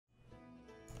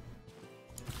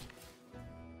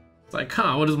It's like,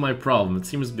 huh, what is my problem? It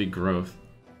seems to be growth.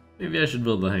 Maybe I should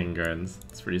build the hanging gardens.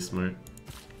 It's pretty smart.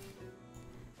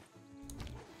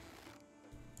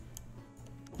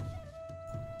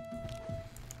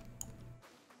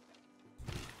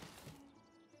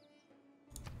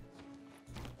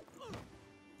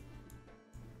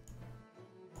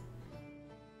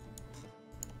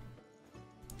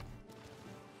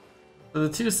 So the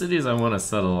two cities I want to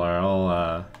settle are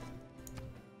all,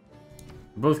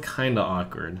 both kinda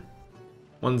awkward.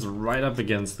 One's right up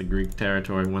against the Greek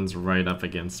territory, one's right up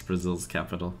against Brazil's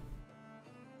capital.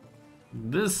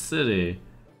 This city...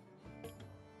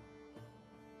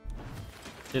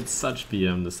 It's such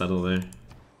BM to settle there.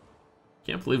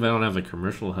 Can't believe I don't have a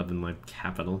commercial hub in my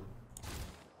capital.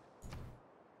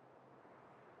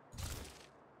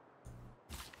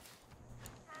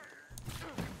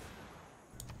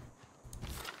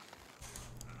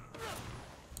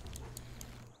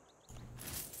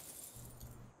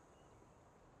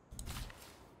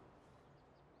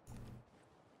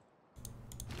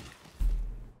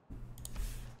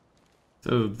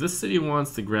 So this city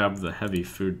wants to grab the heavy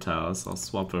food tiles, I'll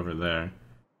swap over there.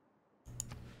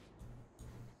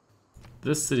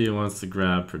 This city wants to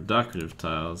grab productive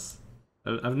tiles.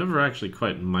 I've never actually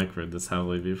quite microed this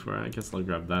heavily before, I guess I'll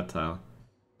grab that tile.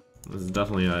 This is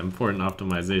definitely an important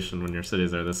optimization when your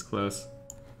cities are this close.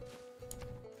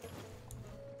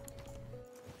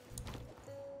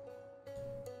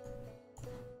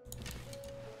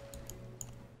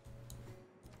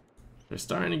 They're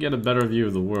starting to get a better view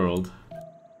of the world.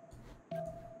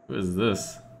 Who is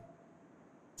this?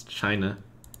 It's China.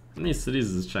 How many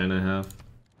cities does China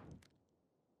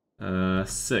have?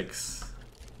 6.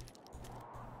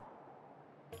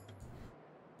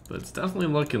 But it's definitely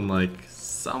looking like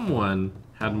someone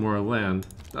had more land.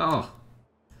 Oh!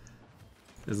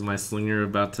 Is my slinger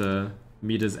about to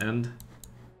meet his end?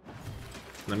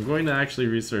 And I'm going to actually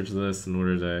research this in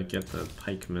order to get the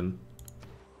pikemen.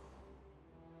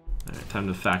 Alright, time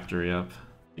to factory up.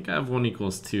 I think I have 1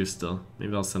 equals 2 still.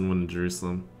 Maybe I'll send one to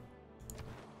Jerusalem.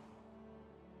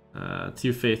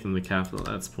 2 faith in the capital.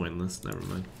 That's pointless. Never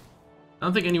mind. I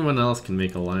don't think anyone else can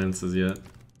make alliances yet.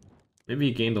 Maybe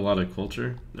he gained a lot of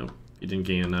culture. Nope, he didn't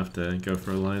gain enough to go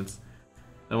for alliance.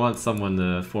 I want someone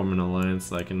to form an alliance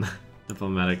so I can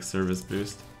diplomatic service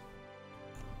boost.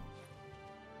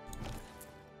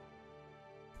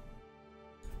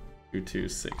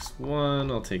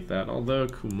 $2261. I'll take that. Although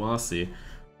Kumasi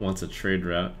wants a trade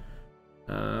route.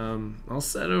 I'll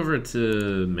set over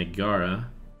to Megara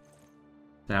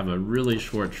to have a really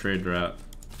short trade route,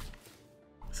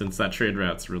 since that trade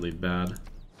route's really bad.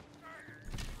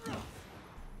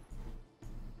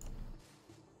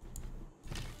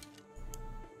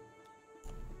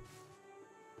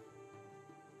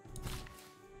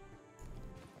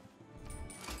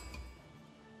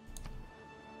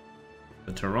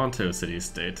 The Toronto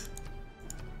city-state.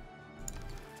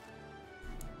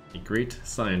 A great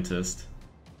scientist.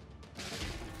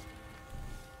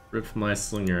 Rip my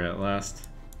slinger at last.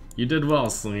 You did well,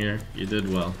 slinger. You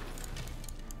did well.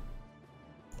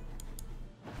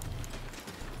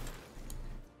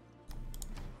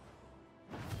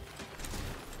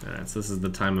 Alright, so this is the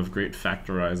time of great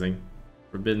factorizing.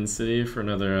 Forbidden City for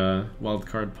another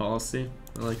wildcard policy.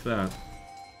 I like that.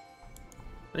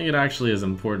 I think it actually is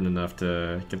important enough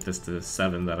to get this to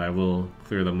 7 that I will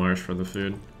clear the marsh for the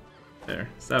food. There,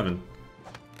 7.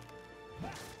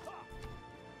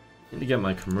 Need to get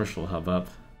my commercial hub up.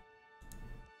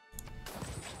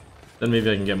 Then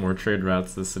maybe I can get more trade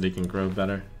routes, the city can grow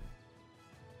better.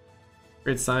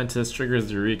 Great Scientist triggers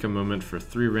the Eureka moment for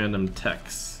 3 random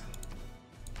techs.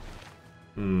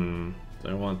 Do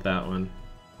I want that one?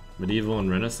 Medieval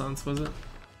and Renaissance, was it?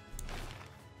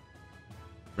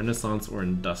 Renaissance or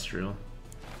Industrial?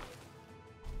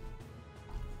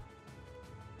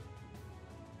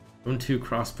 Own 2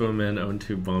 crossbowmen, own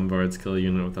 2 bombards, kill a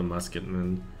unit with a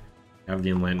musketman. Have the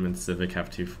Enlightenment Civic, have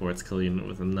 2 forts, kill a unit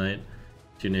with a knight.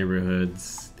 2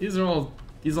 neighborhoods. These all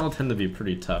tend to be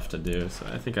pretty tough to do, so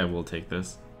I think I will take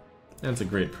this. And it's a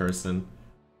great person,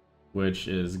 which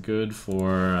is good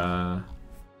for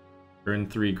earn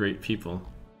 3 great people.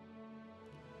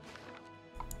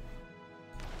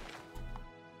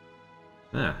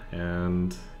 Ah,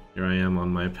 and here I am on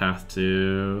my path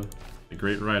to the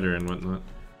Great Rider and whatnot.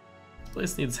 This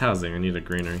place needs housing, I need a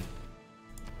granary.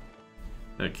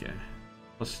 Okay.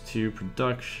 +2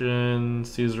 production,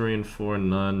 Suzerain 4,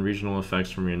 none. Regional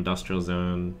effects from your industrial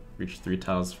zone, reach 3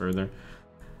 tiles further.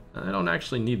 I don't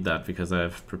actually need that because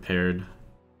I've prepared.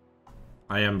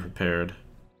 I am prepared.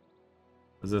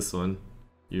 What's this one?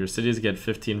 Your cities get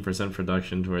 15%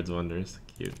 production towards wonders.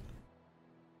 Cute.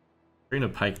 Train a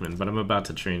pikeman, but I'm about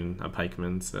to train a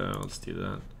pikeman, so I'll just do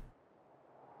that.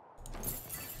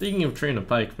 Speaking of train a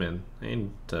pikeman, I need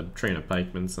to train a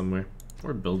pikeman somewhere.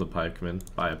 Or build a pikeman,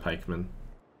 buy a pikeman.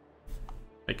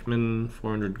 Pikeman,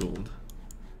 400 gold.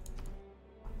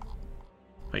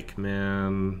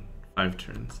 Pikeman, 5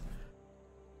 turns.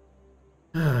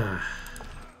 A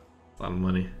lot of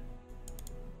money.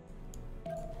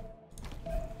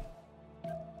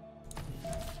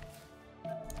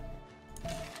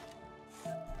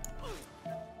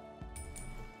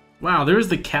 Wow, there's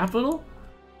the capital?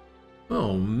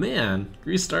 Oh man,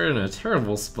 Greece started in a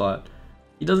terrible spot.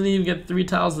 He doesn't even get 3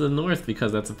 tiles to the north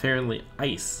because that's apparently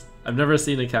ice. I've never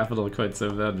seen a capital quite so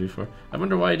bad before. I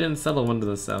wonder why he didn't settle one to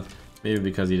the south. Maybe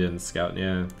because he didn't scout.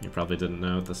 Yeah, he probably didn't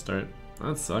know at the start.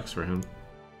 That sucks for him.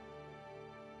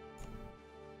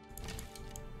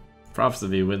 Props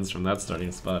if he wins from that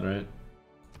starting spot, right?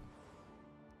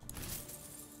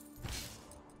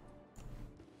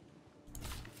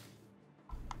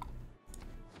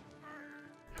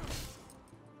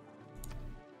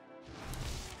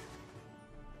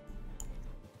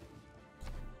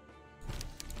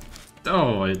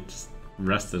 Oh, I just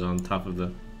rested on top of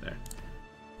the... there.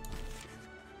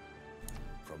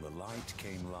 From the light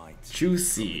came light.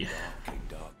 Juicy. From the dark came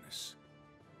darkness.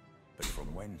 But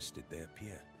from whence did they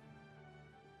appear?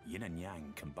 Yin and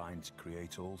yang combined to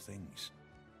create all things.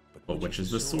 But which is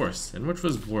the source, and which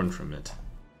was born from it?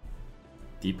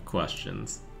 Deep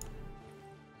questions.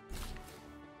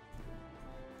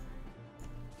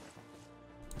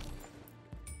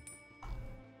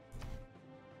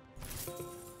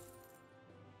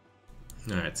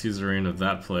 Alright, suzerain of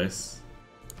that place.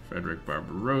 Frederick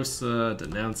Barbarossa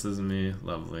denounces me.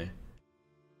 Lovely.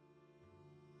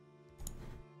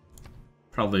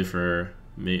 Probably for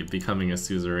me becoming a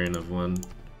suzerain of one.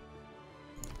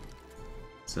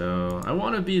 So, I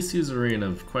want to be a suzerain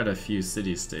of quite a few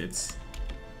city-states.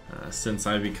 Since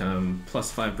I become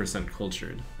plus 5%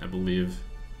 cultured, I believe.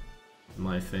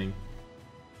 My thing.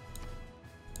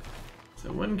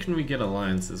 So when can we get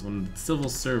alliances? When civil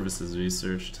service is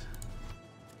researched.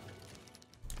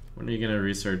 When are you gonna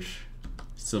research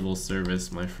civil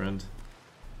service, my friend?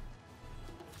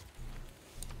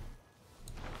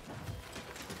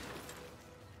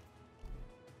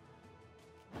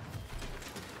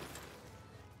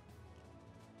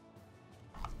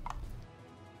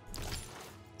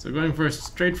 So going for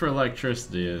straight for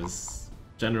electricity is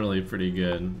generally pretty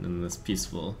good in this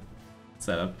peaceful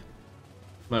setup.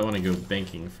 Might want to go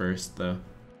banking first though.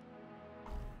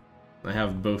 I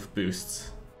have both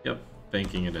boosts. Yep.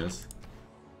 Banking it is.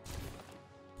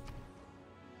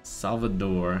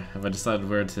 Salvador. Have I decided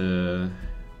where to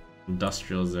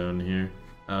industrial zone here?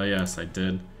 Oh yes, I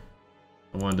did.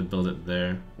 I wanted to build it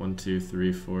there. 1, 2,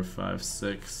 3, 4, 5,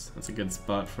 6. That's a good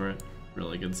spot for it.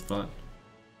 Really good spot.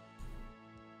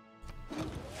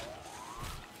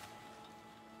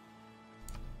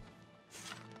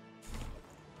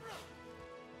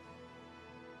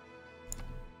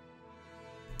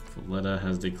 Valletta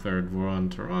has declared war on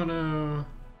Toronto.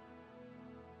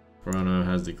 Toronto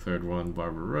has declared war on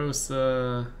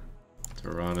Barbarossa.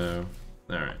 Toronto.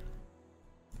 Alright.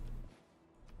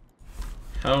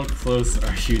 How close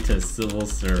are you to civil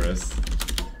service?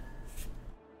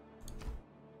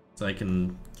 So I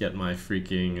can get my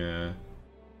freaking,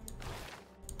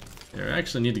 I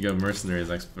actually need to go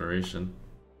mercenaries exploration.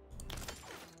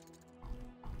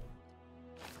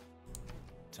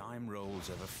 Time rolls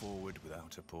ever forward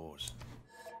without a pause.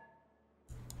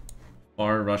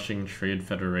 Far rushing trade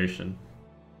federation.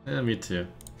 Yeah, me too.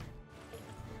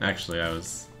 Actually,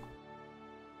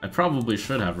 I probably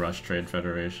should have rushed trade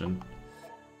federation.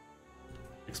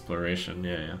 Exploration,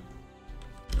 yeah.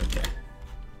 Okay.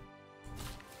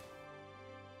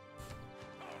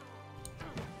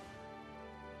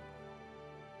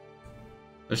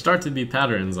 There start to be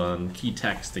patterns on key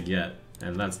texts to get,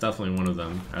 and that's definitely one of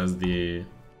them, as the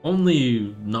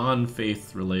only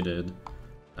non-faith related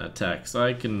tech.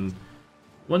 So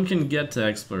one can get to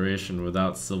exploration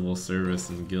without civil service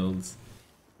and guilds.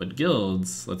 But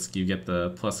guilds lets you get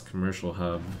the plus commercial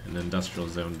hub and industrial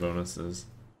zone bonuses,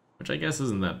 which I guess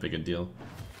isn't that big a deal.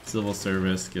 Civil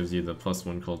service gives you the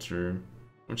 +1 culture,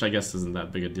 which I guess isn't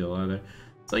that big a deal either.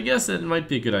 So I guess it might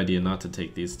be a good idea not to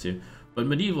take these two. But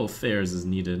medieval fairs is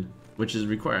needed, which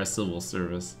requires civil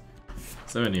service.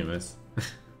 So anyways.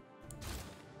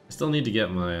 I still need to get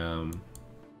my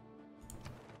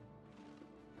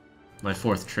my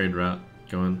 4th trade route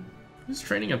going. Who's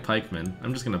training a pikeman?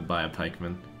 I'm just gonna buy a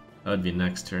pikeman. That would be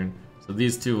next turn. So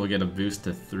these two will get a boost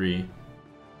to 3.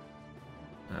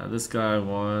 This guy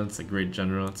wants a great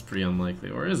general. It's pretty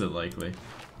unlikely. Or is it likely?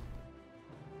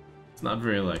 It's not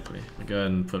very likely. I'll go ahead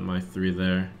and put my 3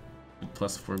 there.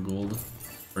 Plus 4 gold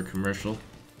for commercial.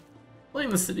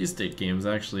 Playing the city-state game is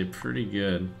actually pretty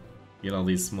good. You get all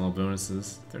these small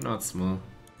bonuses. They're not small.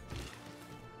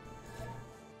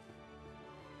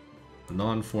 A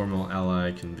non-formal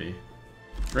ally can be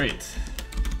great.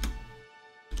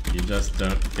 You just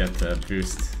don't get to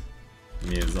boost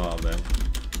me as all then.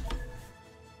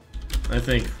 I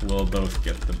think we'll both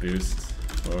get the boost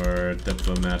for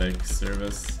diplomatic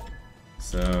service.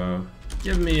 So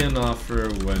give me an offer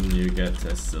when you get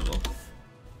to civil.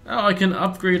 Oh, I can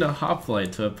upgrade a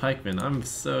hoplite to a pikeman. I'm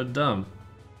so dumb.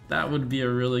 That would be a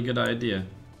really good idea.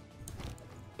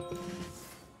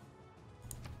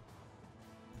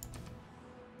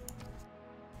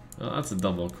 Well, that's a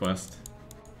double quest.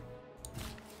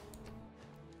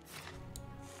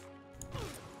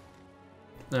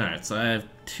 Alright, so I have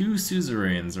 2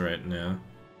 suzerains right now.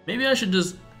 Maybe I should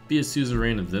just be a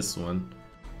suzerain of this one.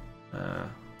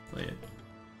 Wait.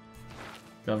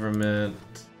 Government,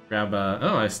 grab a...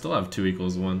 Oh, I still have 2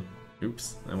 equals 1.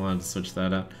 Oops, I wanted to switch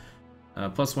that out.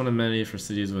 Plus 1 amenity for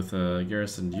cities with a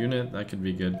garrisoned unit, that could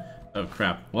be good. Oh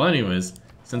crap. Well anyways,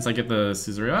 since I get the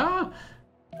suzerain...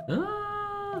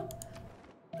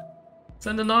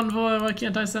 Send an envoy, why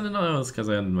can't I send an envoy? Oh, it's because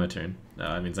I ended my turn.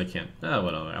 No, that means I can't. Oh,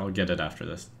 whatever, I'll get it after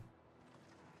this.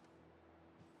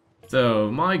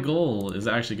 So, my goal is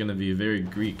actually going to be very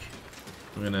Greek.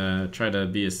 I'm going to try to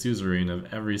be a suzerain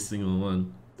of every single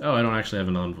one. Oh, I don't actually have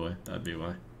an envoy, that'd be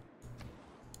why.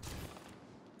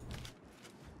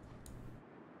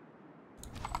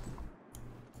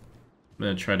 I'm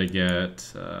going to try to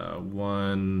get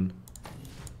 1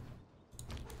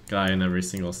 guy in every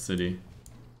single city.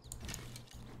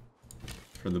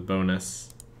 For the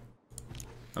bonus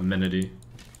amenity.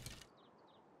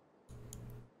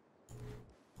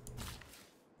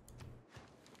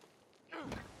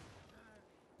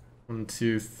 One,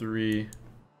 two, three.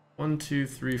 1, 2,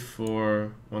 3,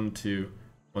 4. 1, 2,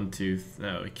 1, 2.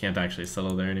 No, we can't actually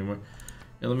settle there anymore.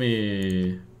 Yeah, let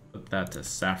me put that to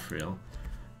Safriel.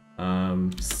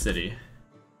 City.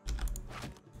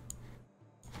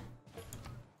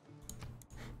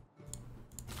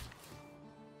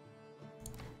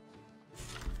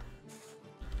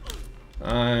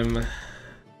 I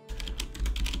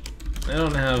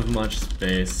don't have much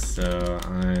space, so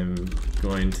I'm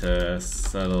going to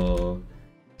settle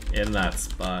in that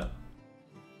spot.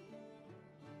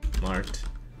 Marked.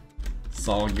 It's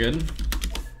all good.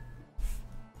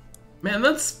 Man,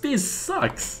 that space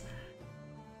sucks!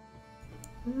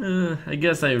 I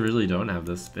guess I really don't have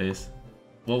this space.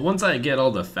 Well, once I get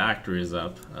all the factories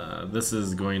up, this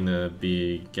is going to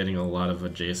be getting a lot of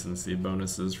adjacency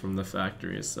bonuses from the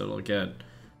factories, so it'll get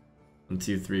 1,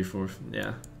 2, 3, 4,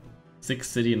 yeah. 6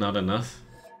 city, not enough.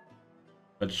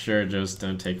 But sure, just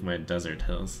don't take my desert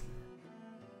hills.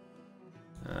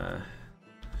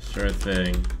 Sure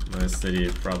thing, my city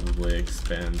probably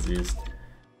expands east.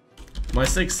 My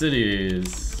 6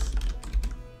 cities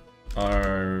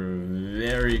are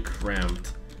very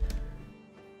cramped.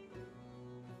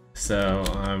 So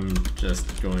I'm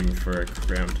just going for a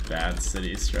cramped bad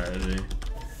city strategy.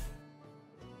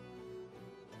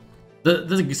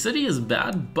 The city is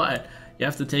bad, but you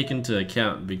have to take into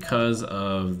account because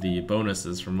of the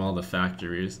bonuses from all the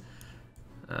factories.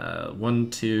 1,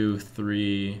 2,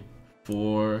 3,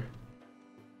 4,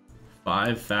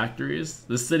 5 factories.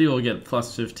 This city will get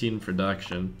plus 15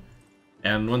 production.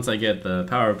 And once I get the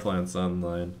power plants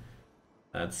online,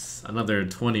 that's another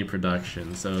 20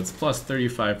 production, so it's plus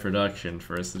 35 production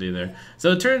for a city there.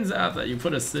 So it turns out that you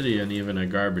put a city in even a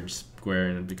garbage square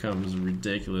and it becomes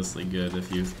ridiculously good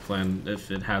if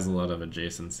if it has a lot of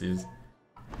adjacencies.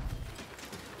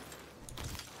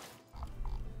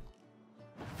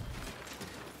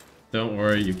 Don't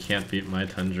worry, you can't beat my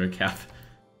tundra cap.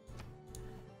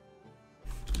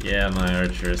 Yeah, my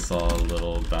archer saw a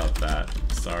little about that.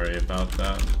 Sorry about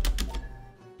that.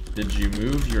 Did you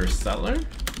move your settler?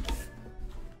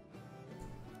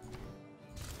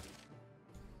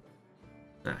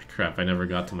 Ah, crap, I never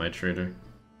got to my trader.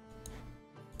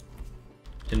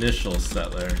 Initial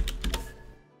settler.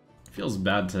 Feels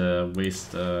bad to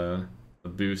waste a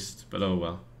boost, but oh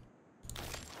well.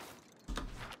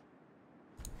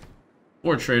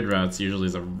 4 trade routes usually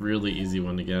is a really easy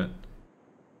one to get.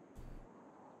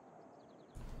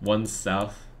 1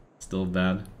 south, still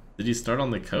bad. Did he start on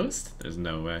the coast? There's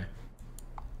no way.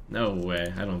 No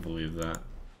way, I don't believe that.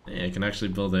 Hey, I can actually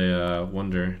build a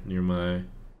wonder near my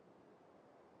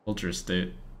culture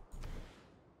state.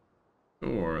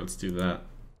 Sure, let's do that.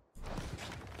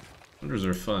 Wonders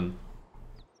are fun.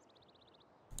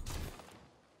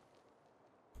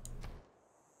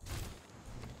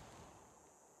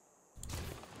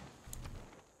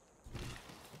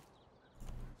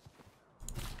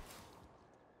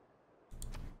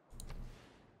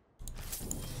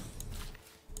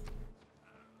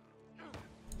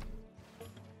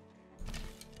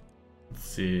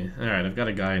 Let's see. Alright, I've got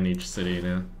a guy in each city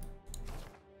now.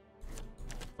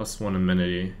 +1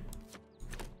 amenity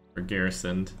for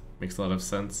garrisoned. Makes a lot of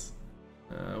sense.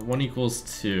 1 equals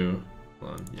 2.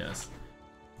 Hold on, yes.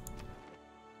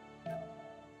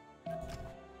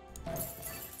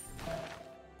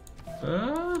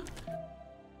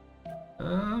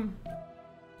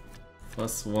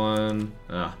 +1.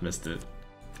 Ah, missed it.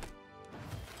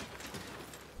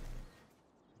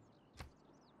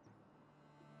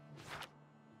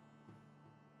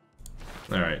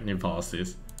 Alright, new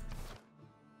policies.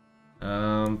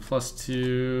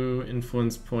 +2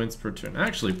 influence points per turn.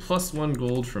 Actually, +1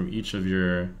 gold from each of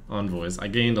your envoys. I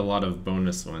gained a lot of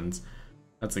bonus ones.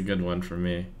 That's a good one for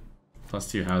me.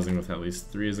 +2 housing with at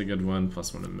least 3 is a good one.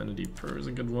 +1 amenity per is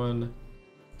a good one.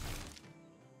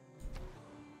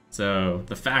 So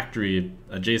the factory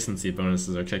adjacency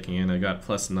bonuses are kicking in. I got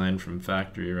 +9 from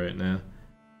factory right now.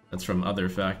 That's from other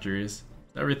factories.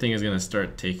 Everything is going to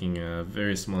start taking a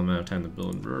very small amount of time to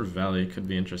build. Ruhr Valley could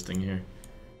be interesting here.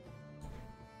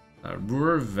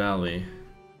 Ruhr Valley.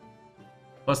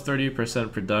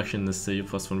 +30% production in the city,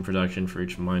 +1 production for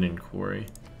each mine and quarry.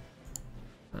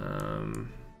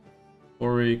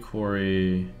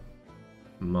 Quarry,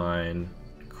 mine,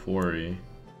 quarry.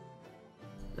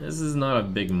 This is not a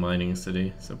big mining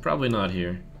city, so probably not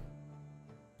here.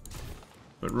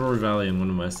 But Ruhr Valley in one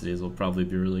of my cities will probably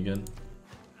be really good.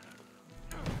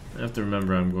 I have to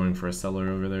remember I'm going for a cellar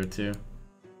over there too.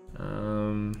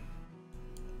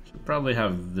 Should probably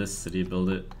have this city build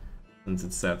it, since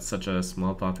it's at such a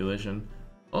small population.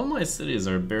 All my cities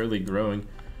are barely growing,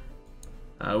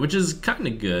 which is kind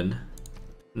of good,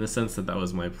 in the sense that that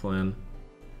was my plan.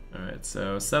 Alright,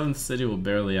 so 7th city will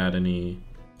barely add any.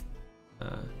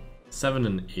 7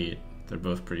 and 8, they're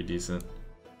both pretty decent,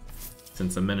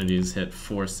 since amenities hit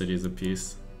 4 cities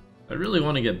apiece. I really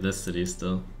want to get this city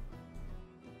still.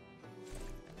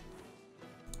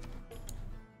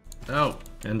 Oh,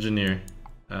 engineer.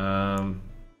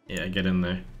 Yeah, get in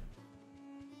there.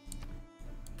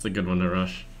 It's a good one to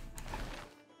rush.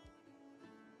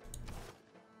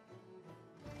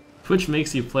 Which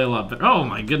makes you play a lot better. Oh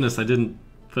my goodness, I didn't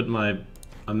put my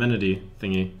amenity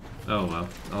thingy. Oh well,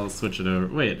 I'll switch it over.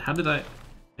 Wait, how did I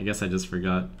guess I just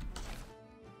forgot.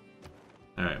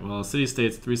 Alright, well, city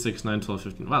states 3, 6, 9, 12,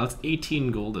 15. Wow, that's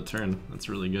 18 gold a turn. That's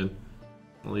really good.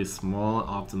 All these small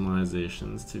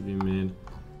optimizations to be made.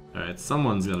 Alright,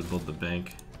 someone's got to build the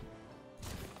bank.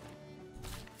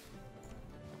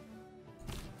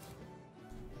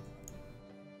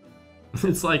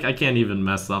 It's like I can't even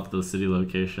mess up the city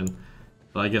location.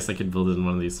 Well, I guess I could build it in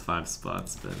one of these 5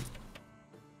 spots, but...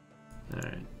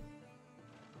 Alright.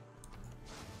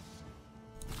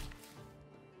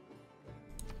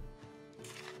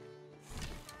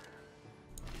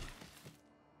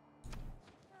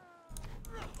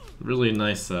 Really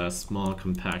nice, small,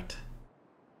 compact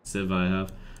civ I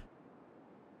have.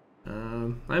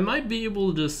 I might be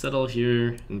able to just settle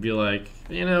here and be like,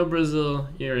 you know, Brazil,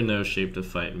 you're in no shape to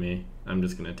fight me. I'm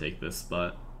just gonna take this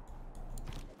spot.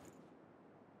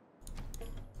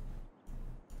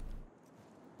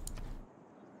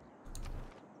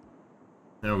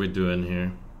 How are we doing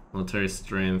here? Military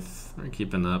strength, we're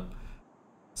keeping up.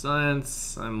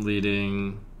 Science, I'm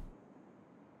leading.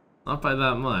 Not by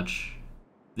that much.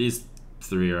 These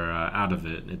 3 are out of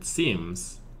it, it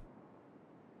seems.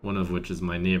 One of which is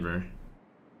my neighbor,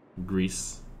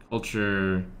 Greece.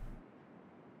 Culture,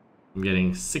 I'm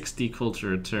getting 60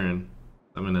 culture a turn.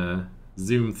 I'm gonna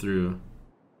zoom through.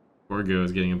 Borgo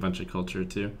is getting a bunch of culture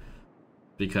too,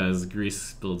 because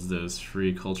Greece builds those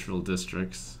free cultural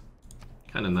districts.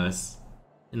 Kinda nice.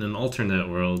 In an alternate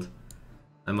world,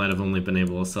 I might have only been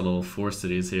able to settle 4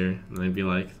 cities here, and I'd be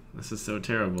like, this is so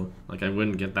terrible. Like, I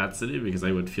wouldn't get that city because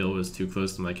I would feel it was too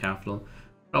close to my capital.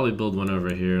 Probably build one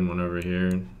over here and one over here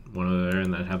and one over there,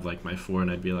 and I'd have like my 4, and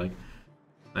I'd be like,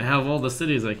 I have all the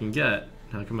cities I can get.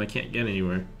 How come I can't get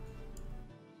anywhere?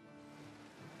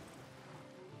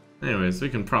 Anyways, we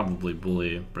can probably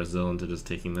bully Brazil into just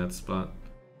taking that spot.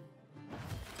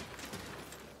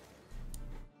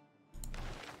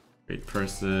 Great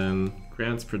person.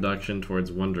 Grants production towards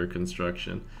wonder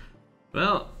construction.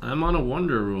 Well, I'm on a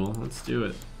wonder rule. Let's do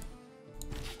it.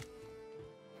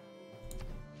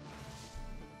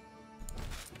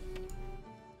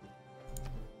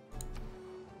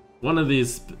 One of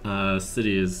these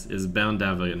cities is bound to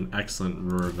have an excellent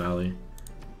Ruhr Valley.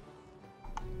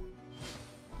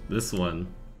 This one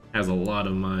has a lot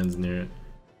of mines near it.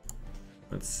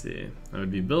 Let's see. I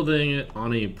would be building it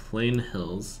on a plain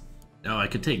hills. Oh, I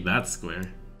could take that square.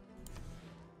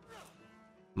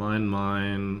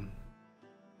 Mine.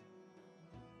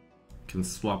 Can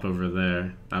swap over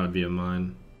there. That would be a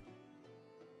mine.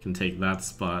 can take that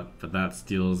spot, but that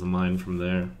steals a mine from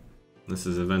there. This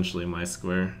is eventually my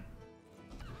square.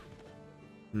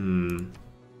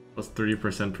 Plus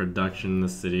 30% production in the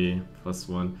city, plus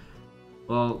 1.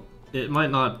 Well, it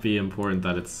might not be important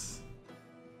that it's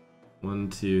 1,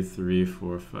 2, 3,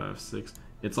 4, 5, 6.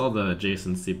 It's all the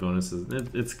adjacency bonuses.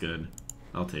 It's good.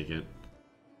 I'll take it.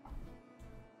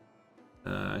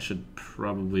 I should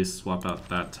probably swap out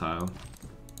that tile.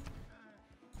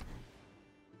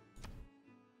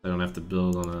 I don't have to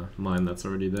build on a mine that's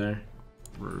already there.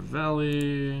 River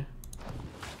Valley.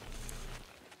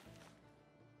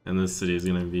 And this city is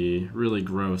gonna be really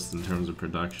gross in terms of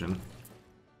production.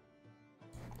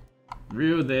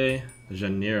 Rio de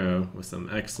Janeiro with some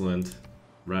excellent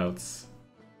routes.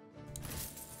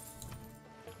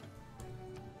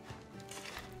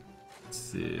 Let's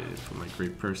see, put my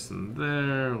great person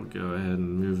there. We'll go ahead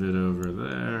and move it over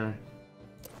there.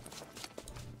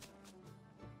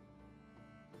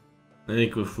 I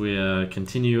think if we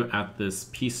continue at this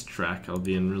peace track, I'll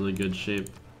be in really good shape.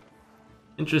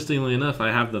 Interestingly enough, I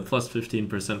have the plus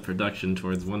 15% production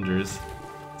towards Wonders,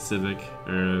 Civic,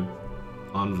 or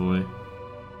Envoy.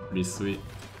 Pretty sweet.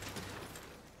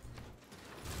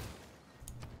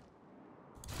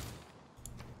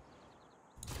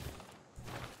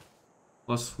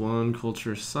 Plus 1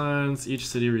 culture science. Each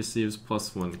city receives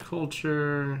plus 1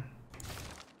 culture.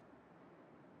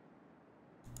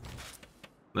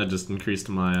 That just increased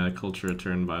my culture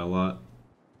return by a lot.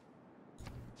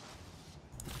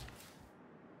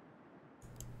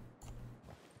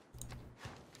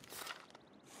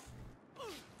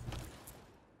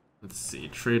 Let's see,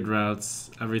 trade routes.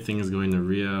 Everything is going to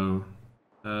Rio.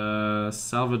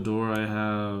 Salvador I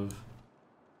have.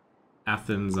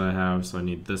 Athens I have, so I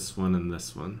need this one and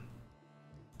this one.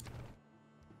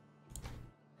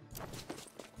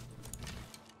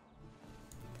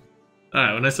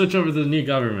 Alright, when I switch over to the new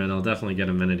government, I'll definitely get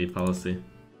amenity policy.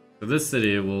 So this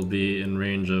city will be in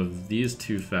range of these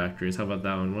 2 factories. How about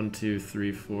that one? 1, 2,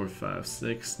 3, 4, 5,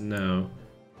 6. No.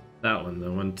 That one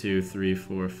though. 1, 2, 3,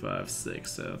 4, 5,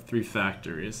 6. So 3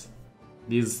 factories.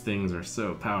 These things are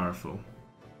so powerful.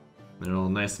 They're all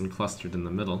nice and clustered in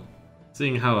the middle.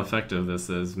 Seeing how effective this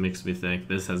is makes me think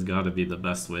this has got to be the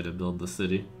best way to build the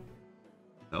city.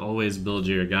 Always build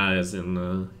your guys in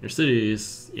your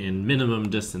cities in minimum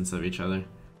distance of each other.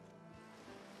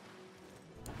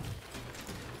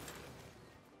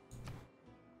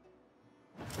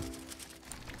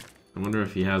 I wonder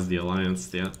if he has the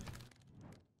alliance yet.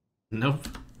 Nope.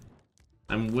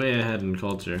 I'm way ahead in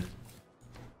culture.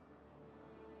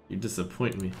 You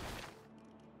disappoint me.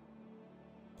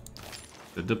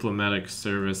 The diplomatic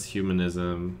service,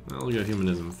 humanism. I'll go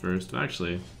humanism first.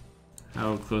 Actually,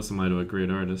 how close am I to a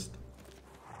great artist?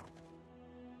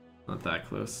 Not that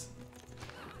close.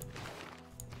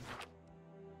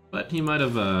 But he might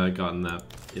have gotten that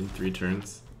in 3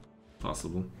 turns.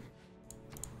 Possible.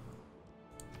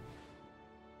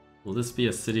 Will this be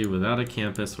a city without a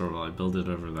campus, or will I build it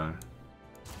over there?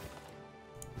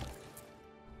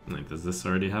 Like, does this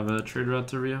already have a trade route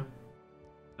to Rio?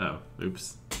 Oh,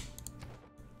 oops.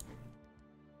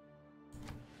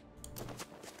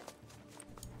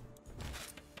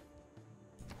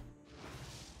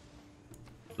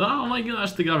 Oh my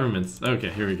gosh, the governments. Okay,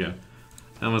 here we go.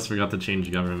 I almost forgot to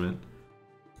change government.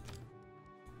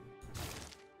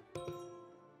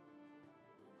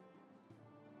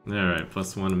 Alright,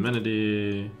 plus 1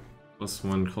 amenity, plus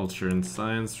 1 culture and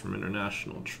science from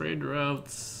international trade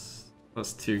routes,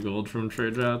 plus 2 gold from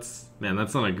trade routes. Man,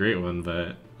 that's not a great one,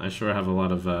 but I sure have a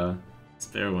lot of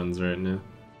spare ones right now.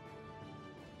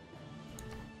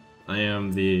 I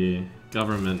am the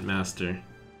government master.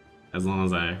 As long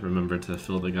as I remember to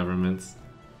fill the governments.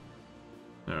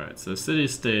 Alright, so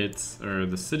city-states are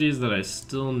the cities that I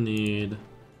still need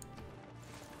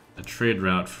a trade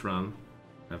route from.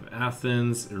 I have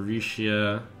Athens,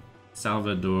 Eretia,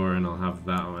 Salvador, and I'll have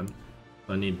that one.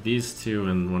 I need these 2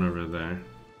 and one over there.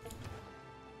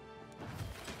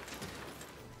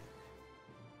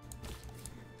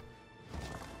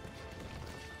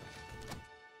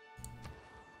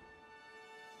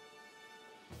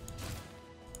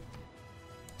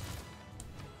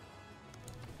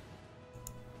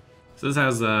 So this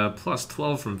has plus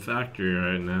 12 from factory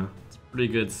right now. It's a pretty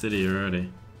good city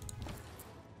already.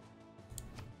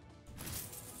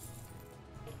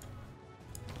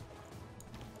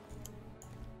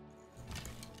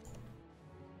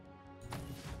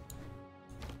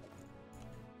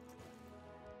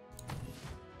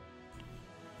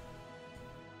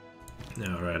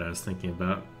 Alright, I was thinking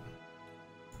about...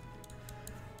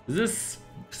 Is this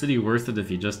city worth it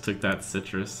if you just took that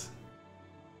citrus?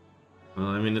 Well,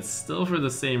 I mean, it's still for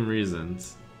the same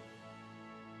reasons.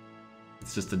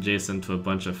 It's just adjacent to a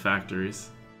bunch of factories.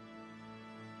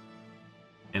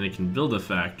 And it can build a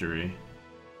factory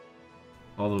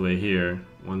all the way here.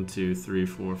 1, 2, 3,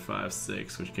 4, 5,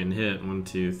 6, which can hit 1,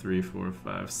 2, 3, 4,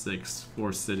 5, 6,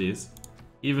 4 cities.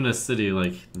 Even a city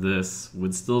like this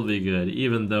would still be good,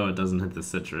 even though it doesn't hit the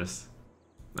citrus.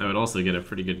 I would also get a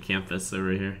pretty good campus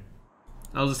over here.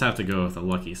 I'll just have to go with a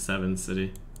lucky 7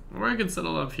 city. Or I could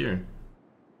settle up here.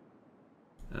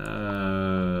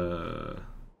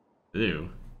 Ew.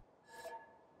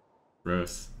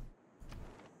 Gross.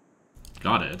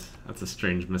 Got it. That's a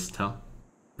strange mistel.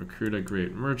 Recruit a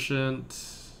great merchant.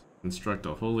 Construct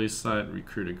a holy site.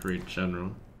 Recruit a great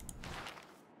general.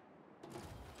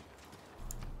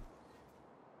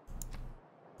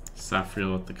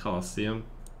 Saffriel at the Colosseum.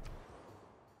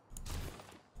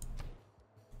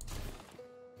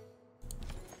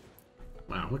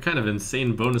 Wow, what kind of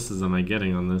insane bonuses am I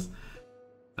getting on this?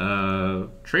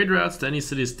 Trade routes to any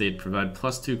city-state provide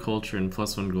 +2 culture and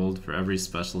 +1 gold for every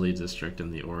specialty district in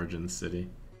the origin city.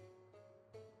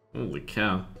 Holy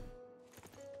cow.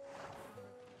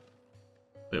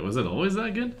 Wait, was it always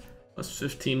that good?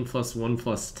 +15, +1,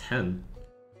 +10.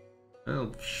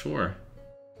 Well, sure.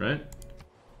 Right?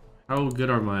 How good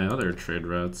are my other trade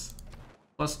routes?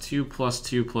 +2,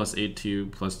 +2, +8, 2,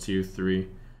 +2, 3.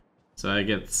 So I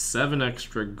get 7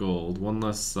 extra gold, 1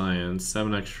 less science,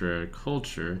 7 extra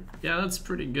culture. Yeah, that's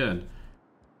pretty good.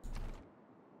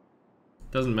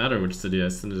 Doesn't matter which city I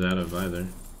send it out of either.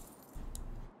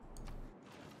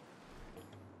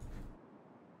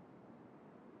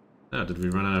 Oh, did we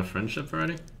run out of friendship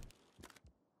already?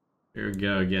 Here we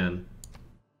go again.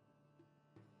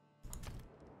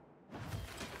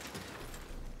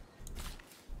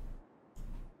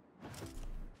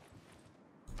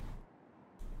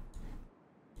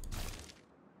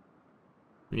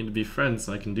 We need to be friends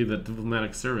so I can do that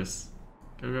diplomatic service.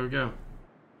 Go, go, go.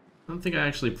 I don't think I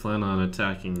actually plan on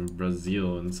attacking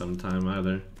Brazil in some time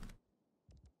either.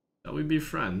 Shall we be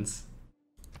friends?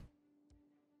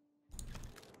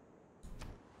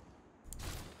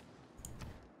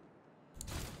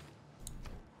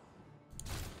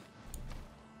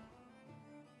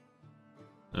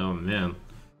 Oh man.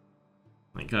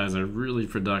 My guys are really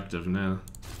productive now.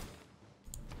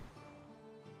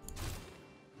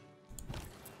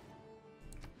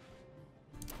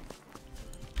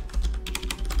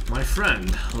 My friend,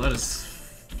 let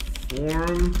us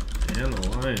form an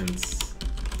alliance.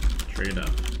 Trade up.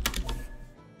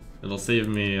 It'll save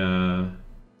me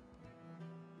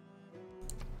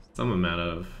some amount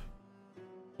of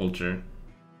culture.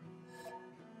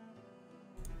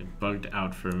 It bugged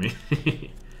out for me.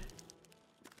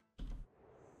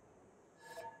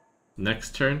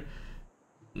 Next turn?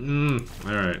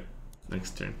 Alright.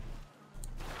 Next turn.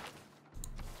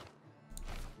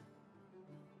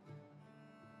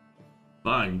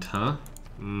 Bugged, huh?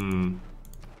 Now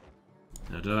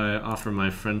did I offer my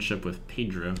friendship with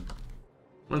Pedro?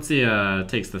 Once he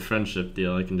takes the friendship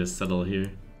deal, I can just settle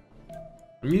here.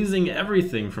 I'm using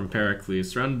everything from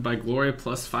Pericles. Surrounded by glory,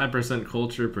 plus 5%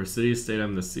 culture per city-state.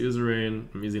 I'm the suzerain.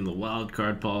 I'm using the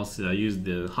wildcard policy. I used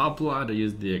the hoplite. I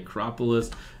used the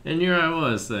Acropolis. And here I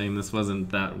was saying this wasn't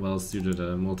that well suited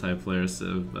a multiplayer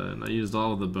civ, but I used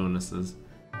all of the bonuses.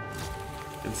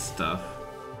 Good stuff.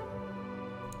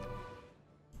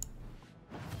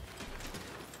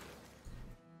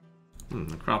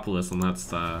 Acropolis on that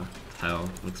tile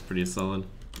looks pretty solid.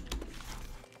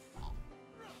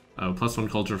 Oh, +1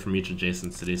 culture from each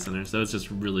adjacent city center, so it's just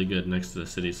really good next to the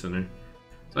city center.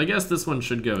 So I guess this one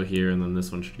should go here, and then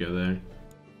this one should go there.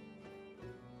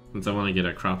 Since I want to get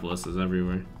Acropolises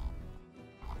everywhere.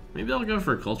 Maybe I'll go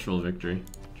for a cultural victory.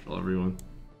 Control everyone.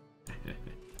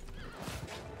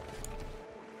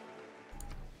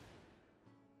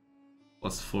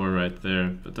 +4 right there,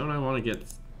 but don't I want to get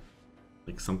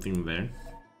like something there?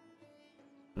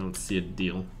 I don't see a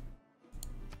deal.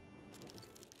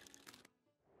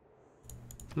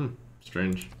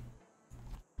 Strange.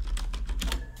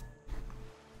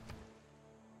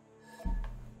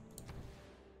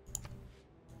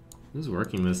 Who's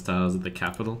working this tile? Is it the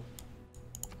capital?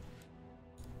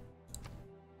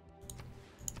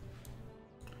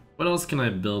 What else can I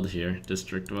build here,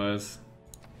 district-wise?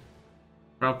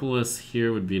 Acropolis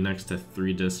here would be next to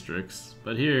 3 districts,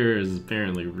 but here is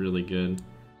apparently really good.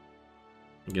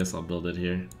 I guess I'll build it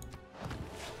here.